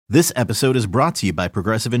This episode is brought to you by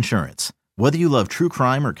Progressive Insurance. Whether you love true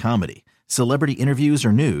crime or comedy, celebrity interviews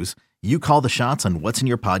or news, you call the shots on what's in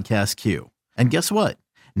your podcast queue. And guess what?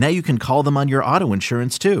 Now you can call them on your auto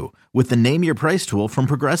insurance too with the Name Your Price tool from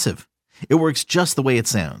Progressive. It works just the way it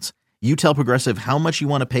sounds. You tell Progressive how much you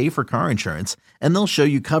want to pay for car insurance, and they'll show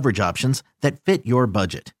you coverage options that fit your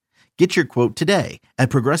budget. Get your quote today at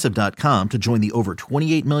Progressive.com to join the over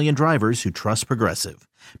 28 million drivers who trust Progressive.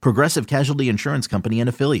 Progressive Casualty Insurance Company and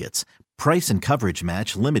Affiliates. Price and coverage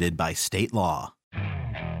match limited by state law.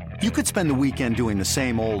 You could spend the weekend doing the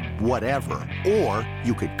same old whatever, or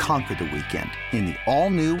you could conquer the weekend in the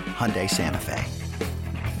all-new Hyundai Santa Fe.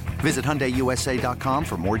 Visit HyundaiUSA.com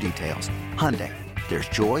for more details. Hyundai, there's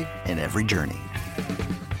joy in every journey.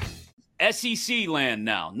 SEC land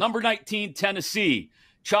now. Number 19, Tennessee.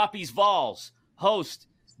 Choppy's Vols host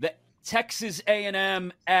the Texas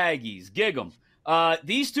A&M Aggies. Gig 'em.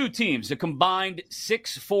 These two teams have combined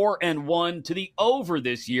 6-4-1 to the over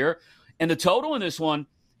this year, and the total in this one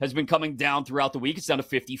has been coming down throughout the week. It's down to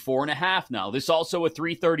 54.5 now. This also a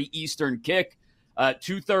 3:30 Eastern kick,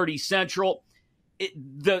 2:30 Central.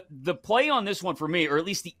 The play on this one for me, or at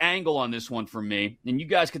least the angle on this one for me, and you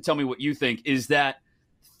guys can tell me what you think, is that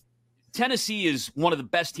Tennessee is one of the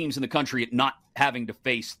best teams in the country at not having to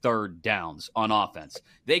face third downs on offense.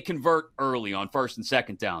 They convert early on first and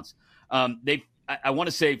second downs. I want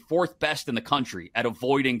to say fourth best in the country at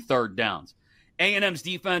avoiding third downs. A&M's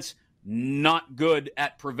defense, not good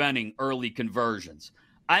at preventing early conversions.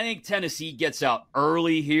 I think Tennessee gets out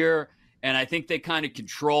early here, and I think they kind of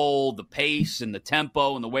control the pace and the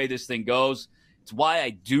tempo and the way this thing goes. It's why I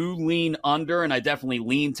do lean under, and I definitely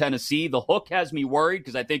lean Tennessee. The hook has me worried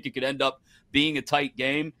because I think it could end up being a tight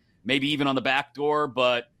game, maybe even on the back door.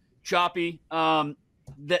 But Choppy, I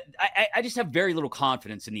just have very little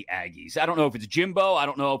confidence in the Aggies. I don't know if it's Jimbo. I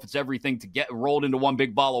don't know if it's everything to get rolled into one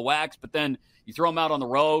big ball of wax. But then you throw them out on the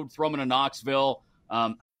road, throw them into Knoxville.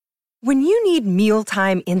 When you need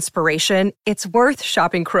mealtime inspiration, it's worth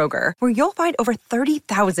shopping Kroger, where you'll find over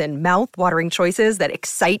 30,000 mouth-watering choices that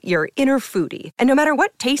excite your inner foodie. And no matter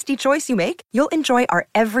what tasty choice you make, you'll enjoy our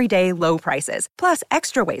everyday low prices, plus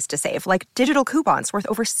extra ways to save, like digital coupons worth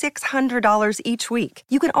over $600 each week.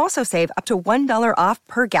 You can also save up to $1 off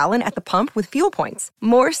per gallon at the pump with fuel points.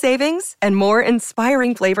 More savings and more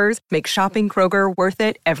inspiring flavors make shopping Kroger worth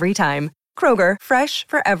it every time. Kroger, fresh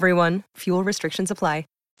for everyone. Fuel restrictions apply.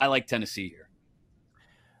 I like Tennessee here.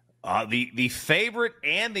 The favorite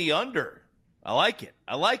and the under. I like it.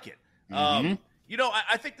 Mm-hmm.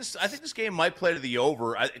 I think this game might play to the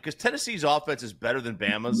over because Tennessee's offense is better than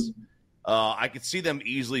Bama's. I could see them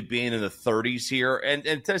easily being in the 30s here, and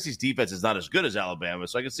Tennessee's defense is not as good as Alabama,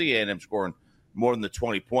 so I can see A&M scoring more than the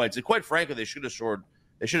 20 points. And quite frankly, they should have scored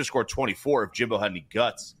 24 if Jimbo had any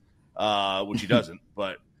guts, which he doesn't.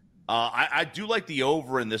 But I do like the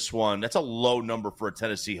over in this one. That's a low number for a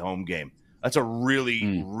Tennessee home game. That's a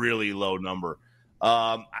really, really low number.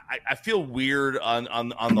 I feel weird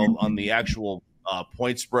on the actual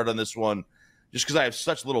point spread on this one, just because I have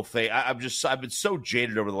such little faith. I've been so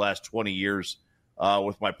jaded over the last 20 years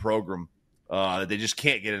with my program that they just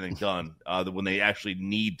can't get anything done when they actually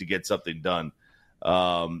need to get something done.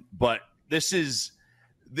 But this is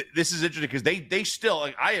interesting because they still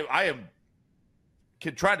like I am.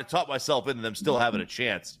 Trying to talk myself into them still having a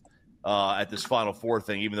chance at this Final Four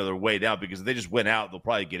thing, even though they're way down, because if they just win out, they'll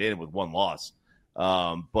probably get in with one loss.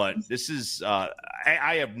 But this is I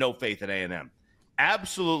have no faith in A&M.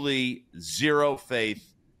 Absolutely zero faith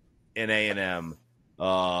in A&M,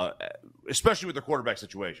 especially with their quarterback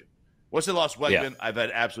situation. Once they lost Wegman, I've had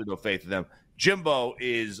absolutely no faith in them. Jimbo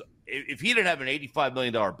is – if he didn't have an $85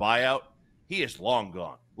 million buyout, he is long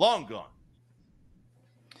gone. Long gone.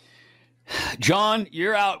 John,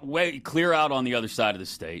 you're clear out on the other side of the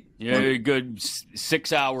state. You're a good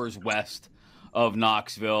 6 hours west of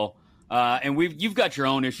Knoxville. And you've got your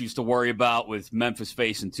own issues to worry about with Memphis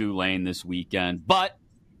facing Tulane this weekend. But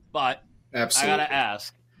Absolutely. I got to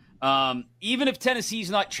ask, even if Tennessee's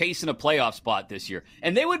not chasing a playoff spot this year,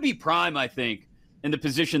 and they would be prime, I think, in the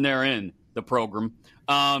position they're in, the program,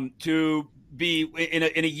 to be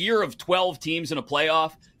in a year of 12 teams in a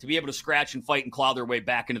playoff, to be able to scratch and fight and claw their way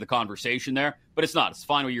back into the conversation there. But it's not. It's the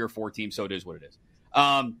final year of 4 teams, so it is what it is.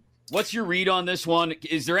 What's your read on this one?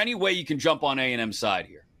 Is there any way you can jump on A&M's side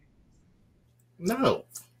here? No,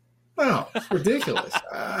 it's ridiculous.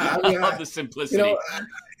 I love the simplicity. I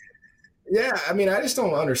just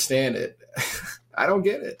don't understand it. I don't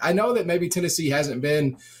get it. I know that maybe Tennessee hasn't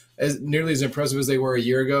been nearly as impressive as they were a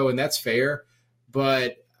year ago, and that's fair.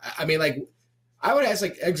 But I would ask,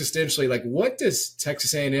 existentially, what does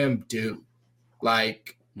Texas A&M do? Why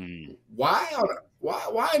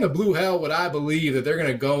Why in the blue hell would I believe that they're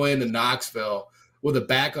going to go into Knoxville with a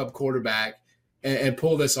backup quarterback and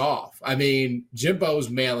pull this off? I mean, Jimbo's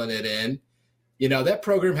mailing it in. You know, that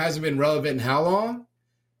program hasn't been relevant in how long?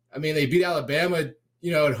 I mean, they beat Alabama,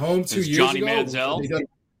 you know, at home 2 years Johnny ago. Manziel.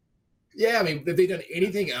 Yeah, I mean, have they done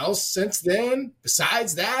anything else since then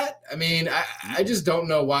besides that? I mean, I just don't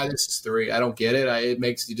know why this is 3. I don't get it. It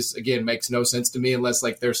makes no sense to me unless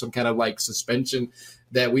like there's some kind of like suspension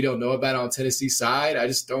that we don't know about on Tennessee's side. I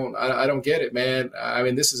don't get it, man. I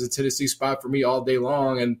mean, this is a Tennessee spot for me all day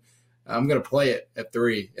long, and I'm going to play it at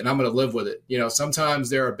 3, and I'm going to live with it. You know, sometimes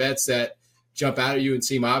there are bets that jump out at you and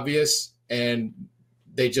seem obvious, and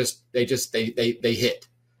they hit,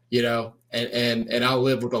 you know. And I'll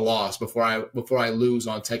live with a loss before I lose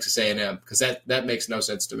on Texas A&M, because that makes no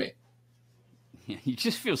sense to me. You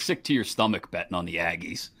just feel sick to your stomach betting on the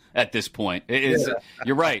Aggies at this point.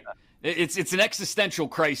 You're right. It's an existential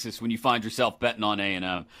crisis when you find yourself betting on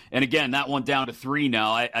A&M. And again, that one down to 3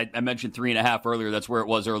 now. I mentioned 3.5 earlier. That's where it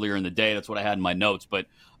was earlier in the day. That's what I had in my notes. But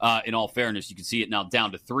in all fairness, you can see it now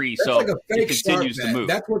down to 3. That's so like a fake it continues to move.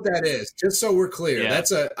 That's what that is. Just so we're clear, Yeah.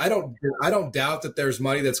 I don't doubt that there's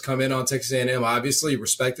money that's come in on Texas A&M. Obviously,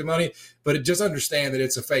 respect the money, but just understand that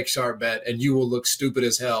it's a fake sharp bet, and you will look stupid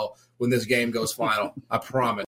as hell when this game goes final. I promise.